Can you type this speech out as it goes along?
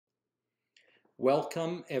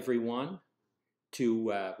Welcome everyone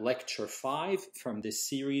to Lecture 5 from this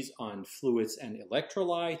series on fluids and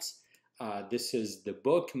electrolytes. This is the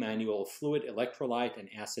book, Manual of Fluid, Electrolyte, and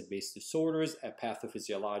Acid-Base Disorders, a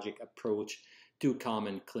Pathophysiologic Approach to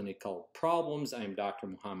Common Clinical Problems. I am Dr.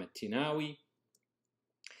 Mohammad Tinawi.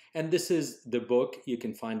 And this is the book. You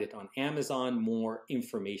can find it on Amazon. More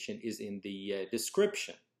information is in the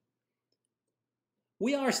description.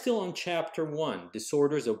 We are still on Chapter 1,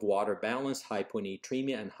 Disorders of Water Balance,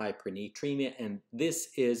 Hyponatremia and Hypernatremia, and this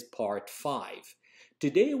is Part 5.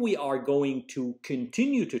 Today we are going to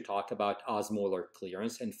continue to talk about osmolar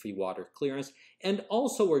clearance and free water clearance, and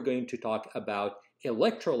also we're going to talk about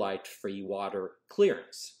electrolyte-free water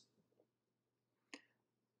clearance.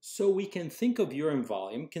 So we can think of urine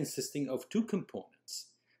volume consisting of two components.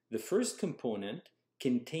 The first component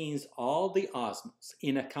contains all the osmos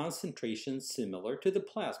in a concentration similar to the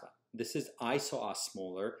plasma. This is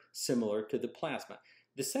isoosmolar, similar to the plasma.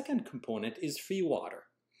 The second component is free water.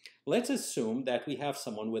 Let's assume that we have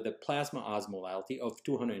someone with a plasma osmolality of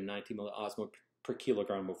 290 milliosmol per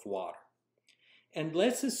kilogram of water. And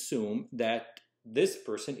let's assume that this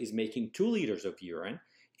person is making 2 liters of urine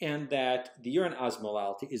and that the urine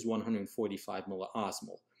osmolality is 145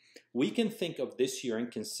 milliosmol. We can think of this urine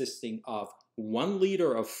consisting of 1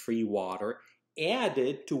 liter of free water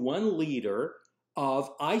added to 1 liter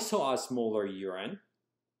of isoosmolar urine,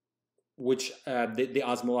 which the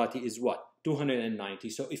osmolality is what? 290.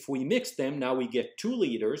 So if we mix them, now we get 2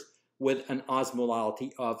 liters with an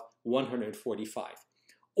osmolality of 145.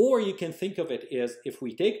 Or you can think of it as if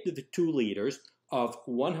we take the 2 liters of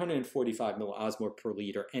 145 milliosmol per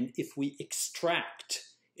liter, and if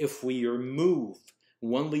we remove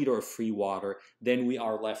 1 liter of free water, then we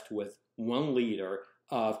are left with 1 liter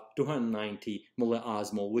of 290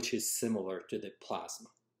 milliosmol, which is similar to the plasma.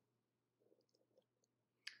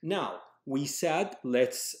 Now, we said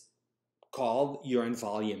let's call urine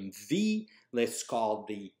volume V. Let's call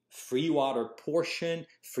the free water portion,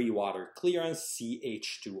 free water clearance,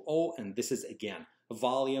 CH2O, and this is again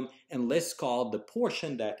volume. And let's call the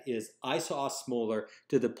portion that is isoosmolar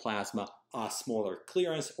to the plasma osmolar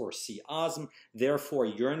clearance, or C-osm. Therefore,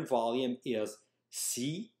 urine volume is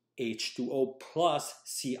CH2O plus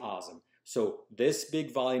C-osm. So this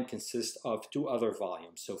big volume consists of 2 other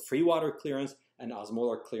volumes. So free water clearance and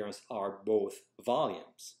osmolar clearance are both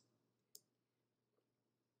volumes.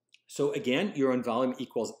 So again, urine volume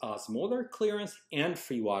equals osmolar clearance and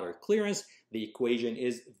free water clearance. The equation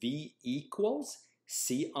is V equals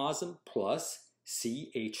C-osm plus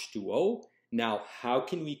CH2O. Now, how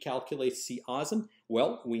can we calculate C-osm?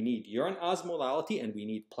 Well, we need urine osmolality and we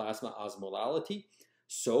need plasma osmolality.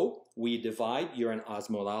 So we divide urine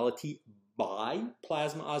osmolality by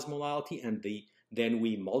plasma osmolality, and then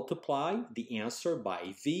we multiply the answer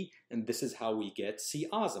by V, and this is how we get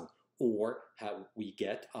C-osm, or how we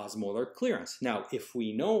get osmolar clearance. Now, if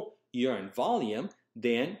we know urine volume,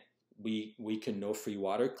 then we can know free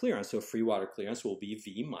water clearance. So free water clearance will be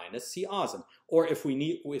V minus C-osm. Or if we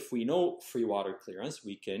know free water clearance,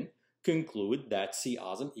 we can conclude that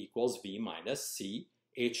C-osm equals V minus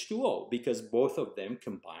CH2O, because both of them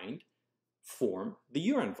combined form the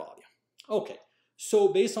urine volume. Okay, so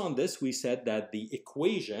based on this, we said that the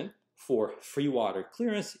equation for free water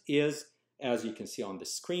clearance is, as you can see on the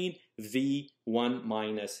screen, V1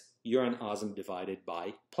 minus urine osm divided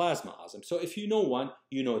by plasma osm. So if you know one,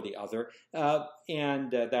 you know the other,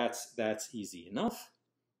 and that's easy enough.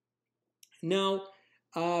 Now,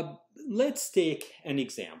 let's take an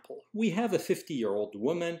example. We have a 50-year-old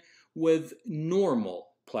woman with normal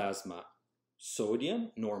plasma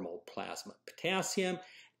sodium, normal plasma potassium,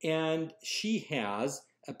 and she has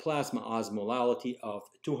a plasma osmolality of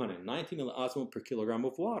 290 milliosmol per kilogram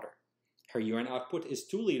of water. Her urine output is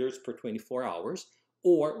 2 liters per 24 hours,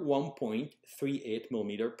 or 1.38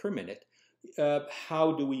 millimeter per minute.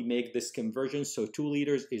 How do we make this conversion? So 2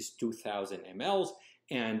 liters is 2,000 mLs,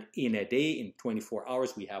 and in a day, in 24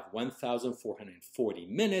 hours, we have 1,440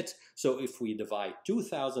 minutes. So if we divide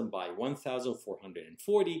 2,000 by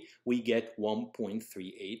 1,440, we get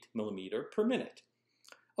 1.38 millimeter per minute.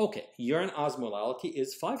 Okay, urine osmolality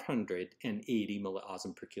is 580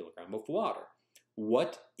 milliosm per kilogram of water.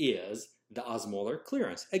 What is the osmolar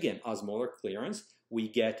clearance? Again, osmolar clearance, we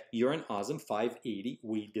get urine osm 580,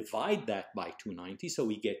 we divide that by 290, so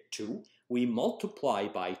we get 2. We multiply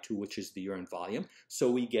by 2, which is the urine volume, so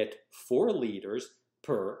we get 4 liters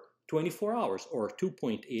per 24 hours, or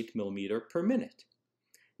 2.8 millimeter per minute.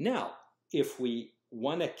 Now, if we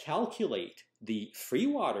want to calculate the free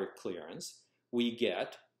water clearance, we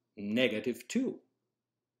get -2.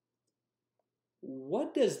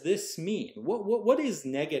 What does this mean? What is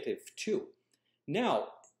 -2? Now,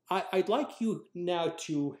 I'd like you now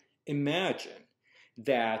to imagine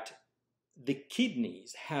that the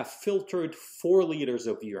kidneys have filtered 4 liters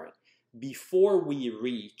of urine before we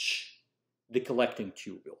reach the collecting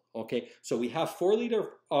tubule. Okay, so we have 4 liters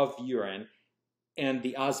of urine, and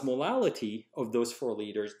the osmolality of those 4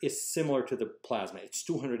 liters is similar to the plasma. It's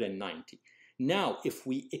 290. Now, if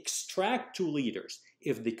we extract 2 liters,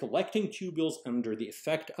 if the collecting tubules under the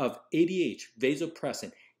effect of ADH,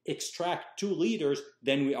 vasopressin, extract 2 liters,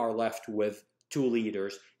 then we are left with 2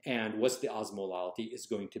 liters, and what's the osmolality is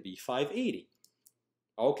going to be 580.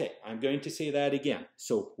 Okay, I'm going to say that again.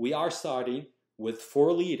 So we are starting with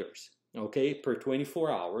 4 liters, okay, per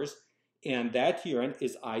 24 hours, and that urine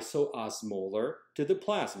is isoosmolar to the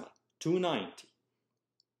plasma, 290.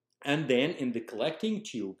 And then in the collecting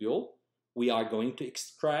tubule, we are going to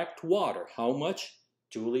extract water. How much?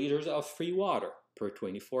 2 liters of free water per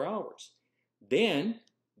 24 hours. Then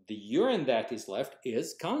the urine that is left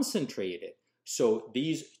is concentrated. So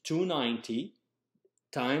these 290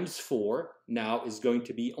 times 4 now is going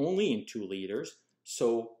to be only in 2 liters.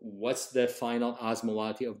 So what's the final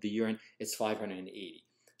osmolality of the urine? It's 580.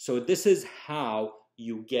 So this is how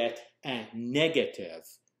you get a negative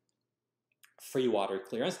free water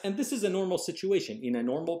clearance. And this is a normal situation. In a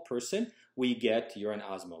normal person, we get urine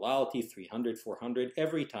osmolality 300, 400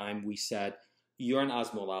 every time we said urine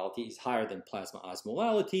osmolality is higher than plasma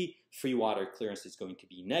osmolality. Free water clearance is going to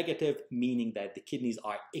be negative, meaning that the kidneys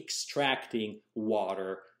are extracting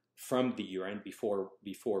water from the urine before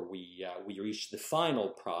we reach the final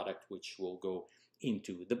product, which will go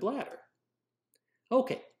into the bladder.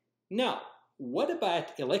 Okay, now what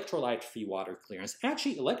about electrolyte-free water clearance?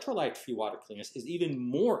 Actually, electrolyte-free water clearance is even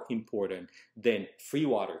more important than free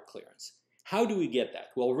water clearance. How do we get that?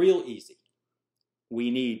 Well, real easy.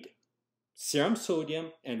 We need serum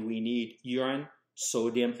sodium and we need urine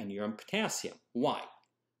sodium and urine potassium. Why?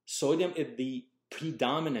 Sodium is the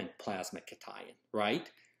predominant plasma cation, right?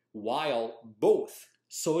 While both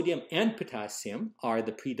sodium and potassium are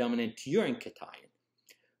the predominant urine cation.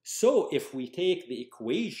 So if we take the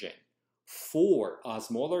equation for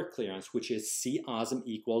osmolar clearance, which is C-osm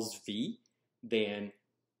equals V, then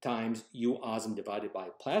times U-osm divided by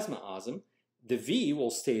plasma osm, the V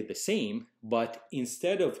will stay the same, but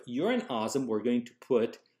instead of urine osm, we're going to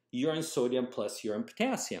put urine sodium plus urine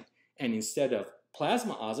potassium. And instead of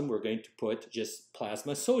plasma osm, we're going to put just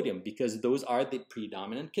plasma sodium because those are the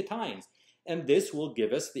predominant cations. And this will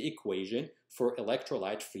give us the equation for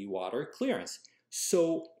electrolyte-free water clearance.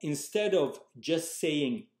 So instead of just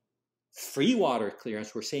saying free water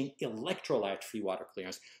clearance, we're saying electrolyte-free water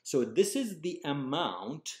clearance. So this is the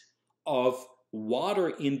amount of water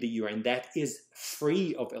in the urine that is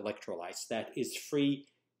free of electrolytes, that is free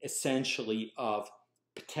essentially of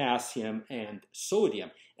potassium and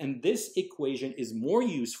sodium. And this equation is more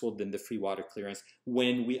useful than the free water clearance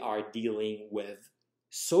when we are dealing with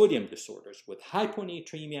sodium disorders, with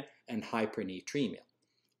hyponatremia and hypernatremia.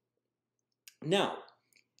 Now,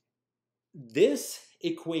 this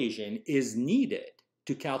equation is needed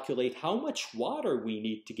to calculate how much water we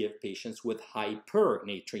need to give patients with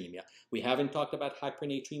hypernatremia. We haven't talked about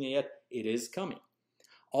hypernatremia yet. It is coming.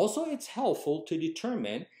 Also, it's helpful to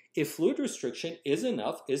determine if fluid restriction is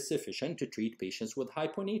sufficient to treat patients with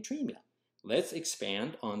hyponatremia. Let's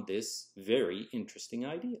expand on this very interesting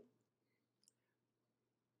idea.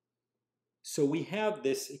 So we have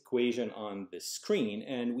this equation on the screen,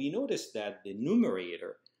 and we notice that the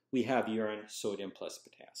numerator, we have urine, sodium plus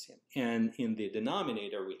potassium. And in the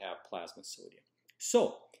denominator, we have plasma sodium.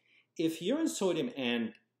 So if urine, sodium,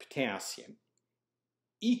 and potassium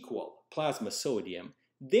equal plasma sodium,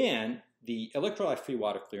 then the electrolyte-free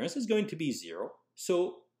water clearance is going to be 0.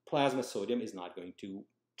 So plasma sodium is not going to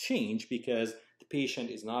change because the patient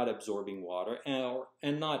is not absorbing water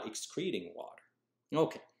and not excreting water.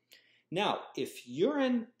 Okay. Now, if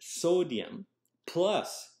urine sodium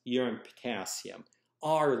plus urine potassium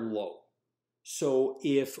are low, so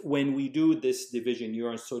if when we do this division,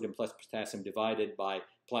 urine sodium plus potassium divided by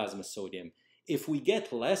plasma sodium, if we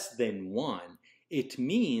get less than 1, it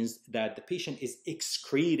means that the patient is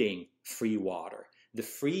excreting free water. The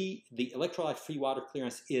electrolyte-free water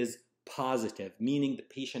clearance is positive, meaning the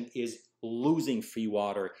patient is losing free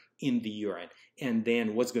water in the urine. And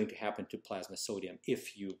then what's going to happen to plasma sodium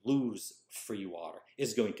if you lose free water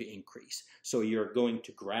is going to increase. So you're going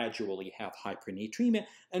to gradually have hypernatremia,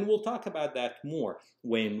 and we'll talk about that more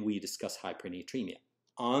when we discuss hypernatremia.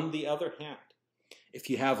 On the other hand, if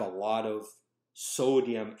you have a lot of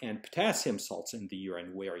sodium and potassium salts in the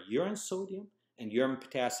urine where urine sodium and urine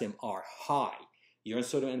potassium are high, urine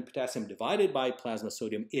sodium and potassium divided by plasma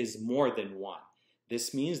sodium is more than 1,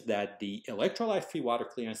 This means that the electrolyte-free water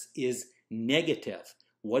clearance is negative.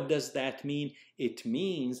 What does that mean? It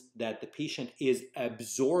means that the patient is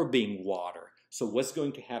absorbing water. So what's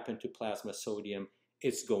going to happen to plasma sodium?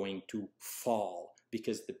 It's going to fall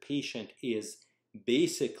because the patient is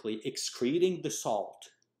basically excreting the salt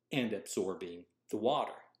and absorbing the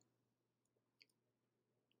water.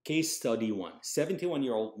 Case study 1.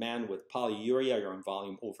 71-year-old man with polyuria, urine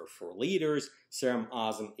volume over 4 liters, serum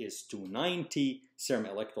osm is 290, serum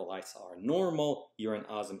electrolytes are normal, urine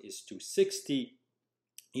osm is 260,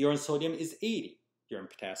 urine sodium is 80, urine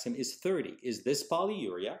potassium is 30. Is this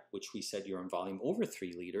polyuria, which we said urine volume over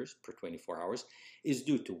 3 liters per 24 hours, is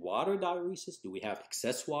due to water diuresis? Do we have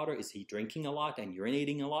excess water? Is he drinking a lot and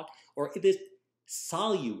urinating a lot? Or is it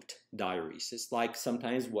solute diuresis, like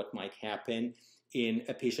sometimes what might happen in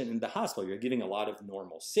a patient in the hospital? You're giving a lot of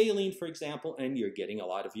normal saline, for example, and you're getting a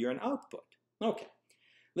lot of urine output. Okay,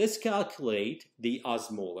 let's calculate the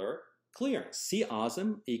osmolar clearance. C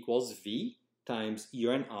osm equals V times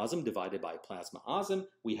urine osm divided by plasma osm.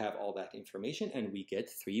 We have all that information and we get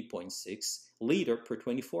 3.6 liter per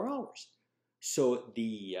 24 hours. So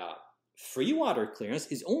the free water clearance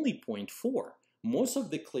is only 0.4. Most of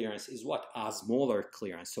the clearance is what? Osmolar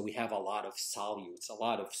clearance. So we have a lot of solutes, a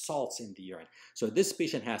lot of salts in the urine. So this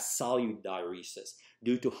patient has solute diuresis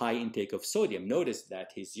due to high intake of sodium. Notice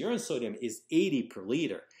that his urine sodium is 80 per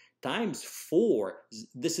liter. Times 4,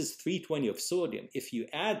 this is 320 of sodium. If you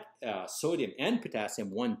add sodium and potassium,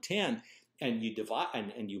 110, and you divide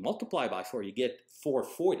and you multiply by 4, you get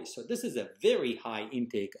 440. So this is a very high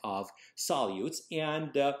intake of solutes,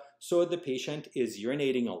 and so the patient is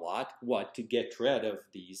urinating a lot, to get rid of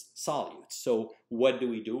these solutes. So what do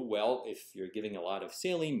we do? Well, if you're giving a lot of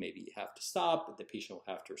saline, maybe you have to stop, the patient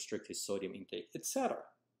will have to restrict his sodium intake, etc.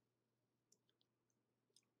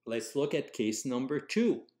 Let's look at case number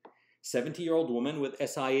 2. 70-year-old woman with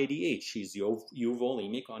SIADH. She's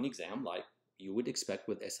euvolemic on exam, like you would expect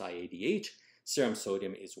with SIADH. Serum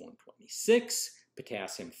sodium is 126,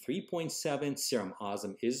 potassium 3.7, serum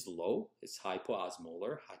osm is low, it's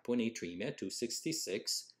hypoosmolar, hyponatremia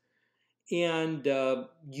 266, and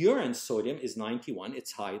urine sodium is 91,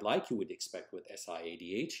 it's high like you would expect with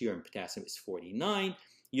SIADH. Urine potassium is 49,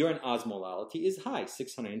 urine osmolality is high,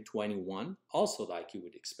 621, also like you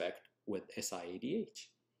would expect with SIADH.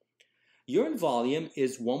 Urine volume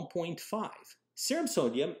is 1.5. Serum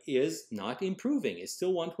sodium is not improving. It's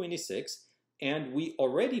still 126, and we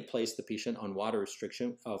already placed the patient on water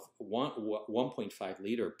restriction of 1.5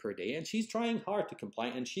 liter per day, and she's trying hard to comply,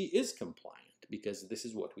 and she is compliant because this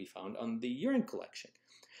is what we found on the urine collection.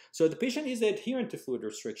 So the patient is adherent to fluid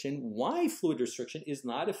restriction. Why fluid restriction is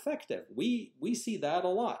not effective? We see that a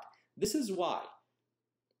lot. This is why.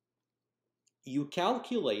 You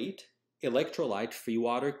calculate electrolyte-free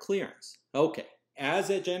water clearance. Okay,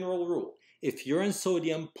 as a general rule, if urine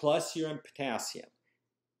sodium plus urine potassium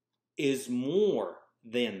is more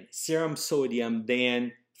than serum sodium,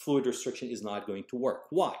 then fluid restriction is not going to work.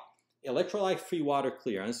 Why? Electrolyte-free water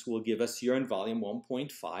clearance will give us urine volume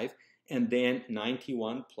 1.5, and then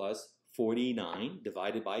 91 plus 49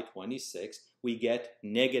 divided by 26, we get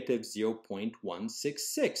negative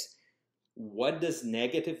 0.166. What does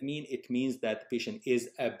negative mean? It means that the patient is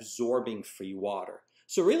absorbing free water.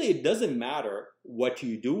 So really it doesn't matter what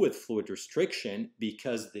you do with fluid restriction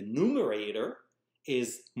because the numerator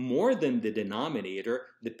is more than the denominator.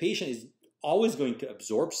 The patient is always going to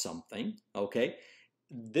absorb something, okay?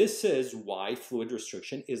 This is why fluid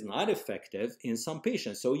restriction is not effective in some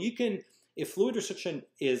patients. So you can, if fluid restriction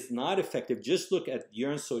is not effective, just look at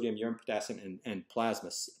urine sodium, urine potassium, and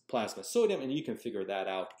plasma sodium, and you can figure that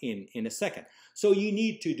out in a second. So you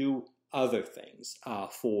need to do other things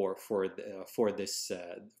for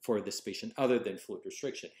this patient other than fluid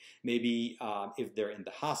restriction. Maybe if they're in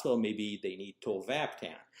the hospital, maybe they need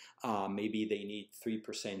tolvaptan. Maybe they need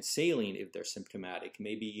 3% saline if they're symptomatic.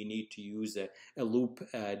 Maybe you need to use a loop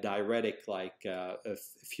diuretic like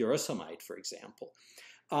furosemide, for example.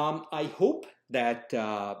 I hope that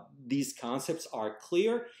these concepts are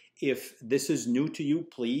clear. If this is new to you,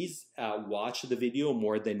 please watch the video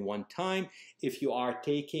more than one time. If you are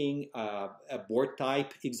taking a board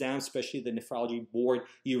type exam, especially the nephrology board,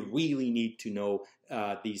 you really need to know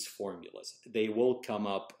these formulas. They will come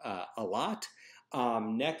up a lot.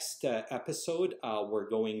 Next episode, we're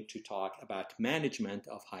going to talk about management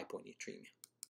of hyponatremia.